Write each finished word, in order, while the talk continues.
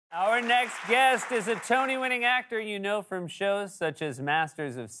Our next guest is a Tony-winning actor you know from shows such as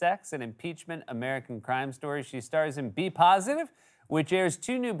Masters of Sex and Impeachment, American Crime Story. She stars in Be Positive, which airs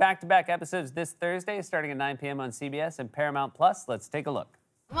 2 new back-to-back episodes this Thursday, starting at 9 p.m. on CBS and Paramount+. Let's take a look.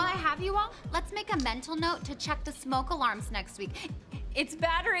 While I have you all, let's make a mental note to check the smoke alarms next week. It's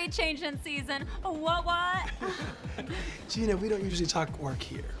battery changing season. What? Gina, we don't usually talk work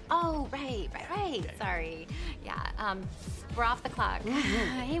here. Oh, right. Okay. Sorry. Yeah, we're off the clock.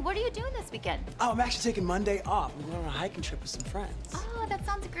 Hey, what are you doing this weekend? Oh, I'm actually taking Monday off. We're going on a hiking trip with some friends. Oh, that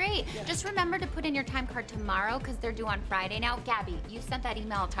sounds great. Yeah. Just remember to put in your time card tomorrow because they're due on Friday. Now, Gabby, you sent that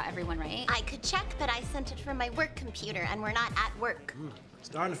email to everyone, right? I could check, but I sent it from my work computer, and we're not at work.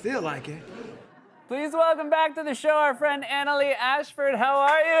 Starting to feel like it. Please welcome back to the show our friend Annaleigh Ashford. How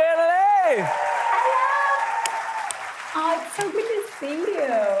are you, Annaleigh? Oh, it's so good to see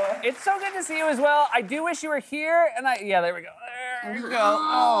you. It's so good to see you as well. I do wish you were here, and yeah, there we go. There you go.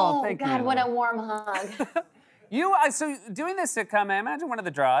 Oh, thank you. God, what a warm hug. So doing this sitcom, I imagine one of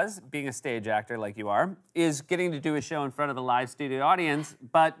the draws, being a stage actor like you are, is getting to do a show in front of a live studio audience.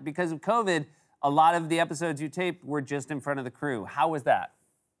 But because of COVID, a lot of the episodes you taped were just in front of the crew. How was that?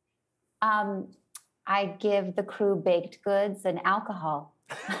 I give the crew baked goods and alcohol.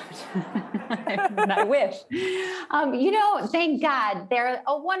 I wish. Thank God, they're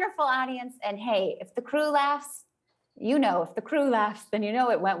a wonderful audience. And hey, if the crew laughs, if the crew laughs, then you know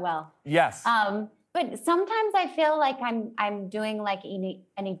it went well. Yes. But sometimes I feel like I'm doing like an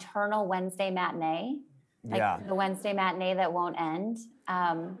eternal Wednesday matinee, like the Wednesday matinee that won't end.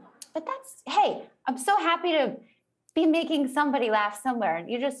 But hey, I'm so happy to be making somebody laugh somewhere.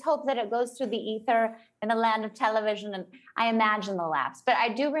 You just hope that it goes through the ether in the land of television, and I imagine the laughs. But I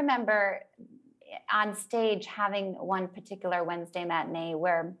do remember on stage having one particular Wednesday matinee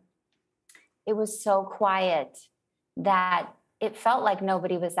where it was so quiet that it felt like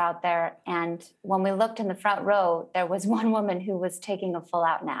nobody was out there. And when we looked in the front row, there was one woman who was taking a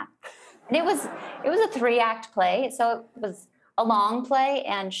full-out nap. And it was a 3-act play, so it was a long play,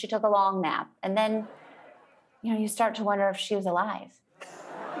 and she took a long nap. And then you start to wonder if she was alive.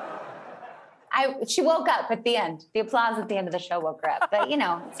 She woke up at the end. The applause at the end of the show woke her up. But, it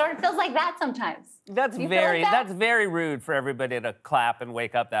sort of feels like that sometimes. That's very rude for everybody to clap and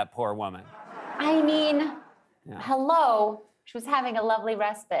wake up that poor woman. I mean, hello. She was having a lovely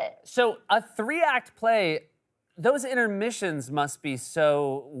respite. So a 3-act play, those intermissions must be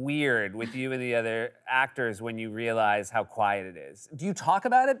so weird with you and the other actors when you realize how quiet it is. Do you talk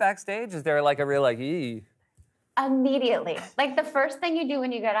about it backstage? Is there like a real ee? Immediately. Like the first thing you do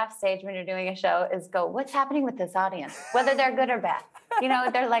when you get off stage when you're doing a show is go, what's happening with this audience? Whether they're good or bad.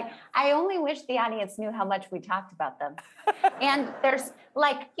 They're like, I only wish the audience knew how much we talked about them. And there's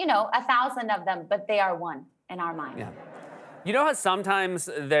 1,000 of them, but they are one in our mind. Yeah. You know how sometimes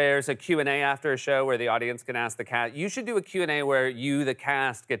there's a Q&A after a show where the audience can ask the cast? You should do a Q&A where you, the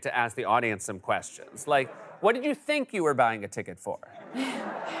cast, get to ask the audience some questions. Like, what did you think you were buying a ticket for?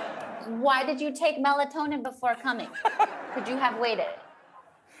 Why did you take melatonin before coming? Could you have waited?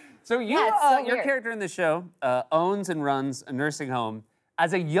 So your character in the show owns and runs a nursing home.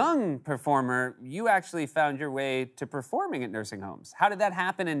 As a young performer, you actually found your way to performing at nursing homes. How did that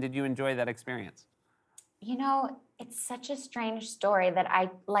happen, and did you enjoy that experience? It's such a strange story that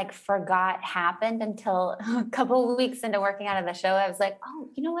I forgot happened until a couple of weeks into working out of the show. I was like, oh,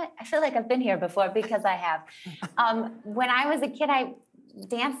 you know what? I feel like I've been here before because I have. When I was a kid, I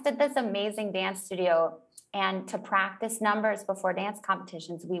danced at this amazing dance studio, and to practice numbers before dance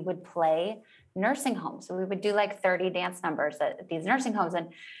competitions, we would play nursing homes. So we would do 30 dance numbers at these nursing homes, and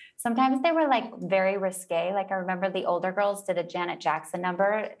sometimes they were very risque. I remember the older girls did a Janet Jackson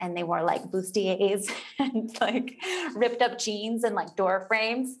number, and they wore bustiers and ripped up jeans and door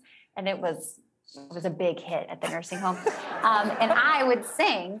frames, and it was a big hit at the nursing home. And I would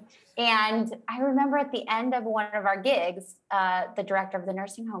sing. And I remember at the end of one of our gigs, the director of the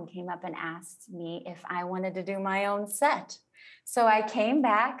nursing home came up and asked me if I wanted to do my own set. So I came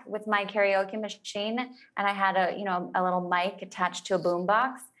back with my karaoke machine, and I had a little mic attached to a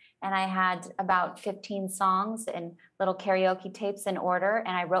boombox, and I had about 15 songs and little karaoke tapes in order,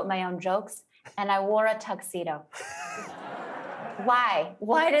 and I wrote my own jokes, and I wore a tuxedo. Why?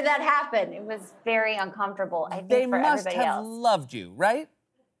 Why did that happen? It was very uncomfortable, I think, for everybody else. They must have loved you, right?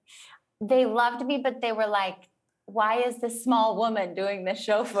 They loved me, but they were like, why is this small woman doing this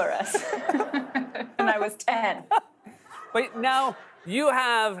show for us? And I was 10. But now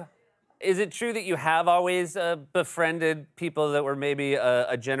is it true that you have always befriended people that were maybe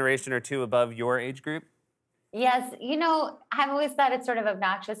a generation or two above your age group? Yes, I've always thought it's sort of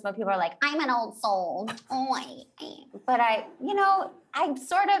obnoxious when people are like, I'm an old soul. Oh, but I've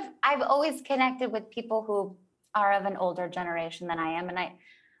always connected with people who are of an older generation than I am. And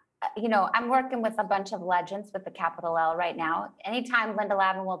I'm working with a bunch of legends with the capital L right now. Anytime Linda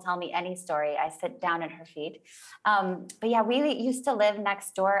Lavin will tell me any story, I sit down at her feet. But yeah, we used to live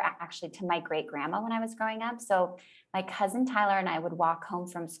next door actually to my great grandma when I was growing up. So my cousin Tyler and I would walk home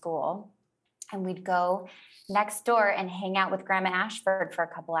from school and we'd go next door and hang out with Grandma Ashford for a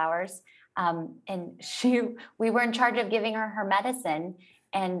couple hours. And we were in charge of giving her medicine,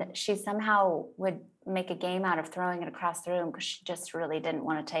 and she somehow would make a game out of throwing it across the room because she just really didn't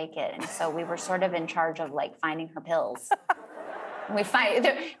want to take it. And so we were sort of in charge of like finding her pills. And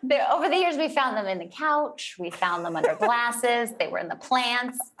over the years, we found them in the couch. We found them under glasses. They were in the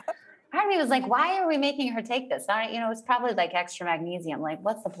plants. Part of me was like, why are we making her take this? It's probably like extra magnesium. Like,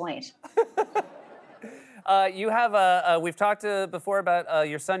 what's the point? You have we've talked before about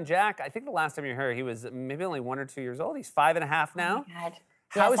your son, Jack. I think the last time you heard, he was maybe only 1 or 2 years old. He's 5.5 now. Oh my God.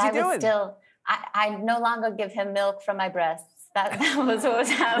 How is he doing? I no longer give him milk from my breasts. That was what was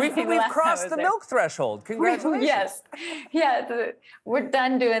happening. We've crossed the milk threshold. Congratulations. Yes. Yeah, we're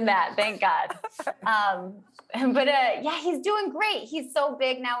done doing that. Thank God. Yeah, he's doing great. He's so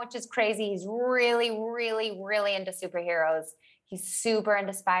big now, which is crazy. He's really, really, really into superheroes. He's super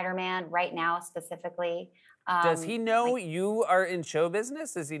into Spider-Man right now, specifically. Does he know you are in show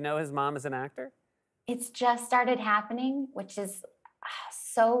business? Does he know his mom is an actor? It's just started happening, which is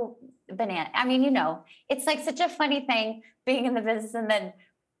so banana. I mean, it's like such a funny thing being in the business and then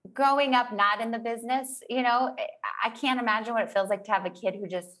growing up not in the business. I can't imagine what it feels like to have a kid who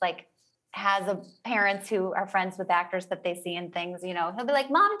just like has parents who are friends with actors that they see in things. He'll be like,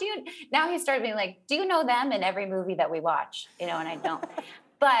 Mom, now he started being like, do you know them in every movie that we watch? And I don't.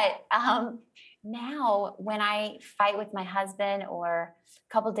 But now when I fight with my husband, or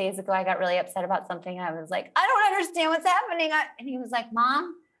a couple days ago, I got really upset about something. And I was like, I don't understand what's happening. And he was like,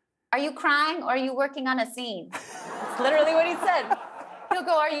 Mom, are you crying or are you working on a scene? That's literally what he said. He'll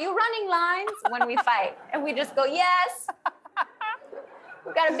go, are you running lines when we fight? And we just go, yes.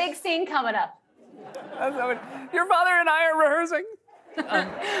 We've got a big scene coming up. Your father and I are rehearsing.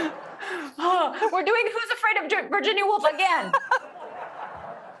 We're doing Who's Afraid of Virginia Woolf again.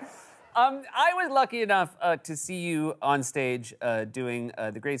 I was lucky enough to see you on stage doing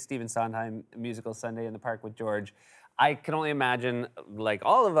the great Stephen Sondheim musical Sunday in the Park with George. I can only imagine, like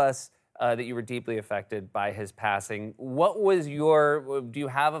all of us, that you were deeply affected by his passing. Do you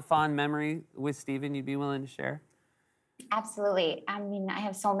have a fond memory with Stephen you'd be willing to share? Absolutely. I mean, I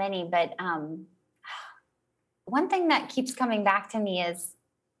have so many, but one thing that keeps coming back to me is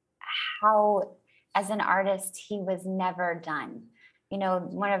how, as an artist, he was never done.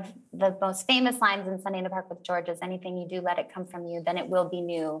 One of the most famous lines in Sunday in the Park with George is, anything you do, let it come from you, then it will be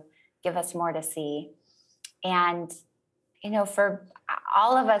new. Give us more to see. And, for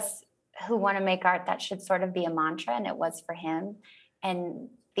all of us who want to make art, that should sort of be a mantra, and it was for him. And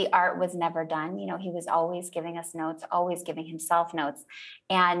the art was never done. He was always giving us notes, always giving himself notes.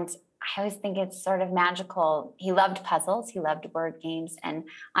 And I always think it's sort of magical. He loved puzzles. He loved word games. And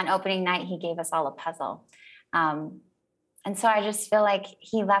on opening night, he gave us all a puzzle. And so I just feel like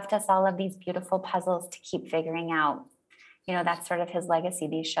he left us all of these beautiful puzzles to keep figuring out. That's sort of his legacy.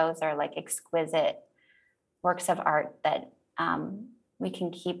 These shows are like exquisite works of art that we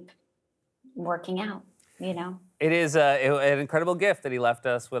can keep working out, It is an incredible gift that he left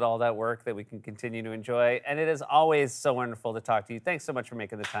us with all that work that we can continue to enjoy. And it is always so wonderful to talk to you. Thanks so much for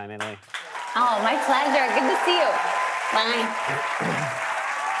making the time, Annaleigh. Oh, my pleasure. Good to see you. Bye.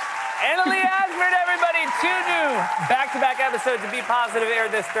 Annaleigh Ashford, everybody. 2 new back-to-back episodes of Be Positive air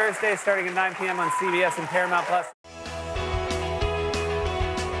this Thursday starting at 9 p.m. on CBS and Paramount+.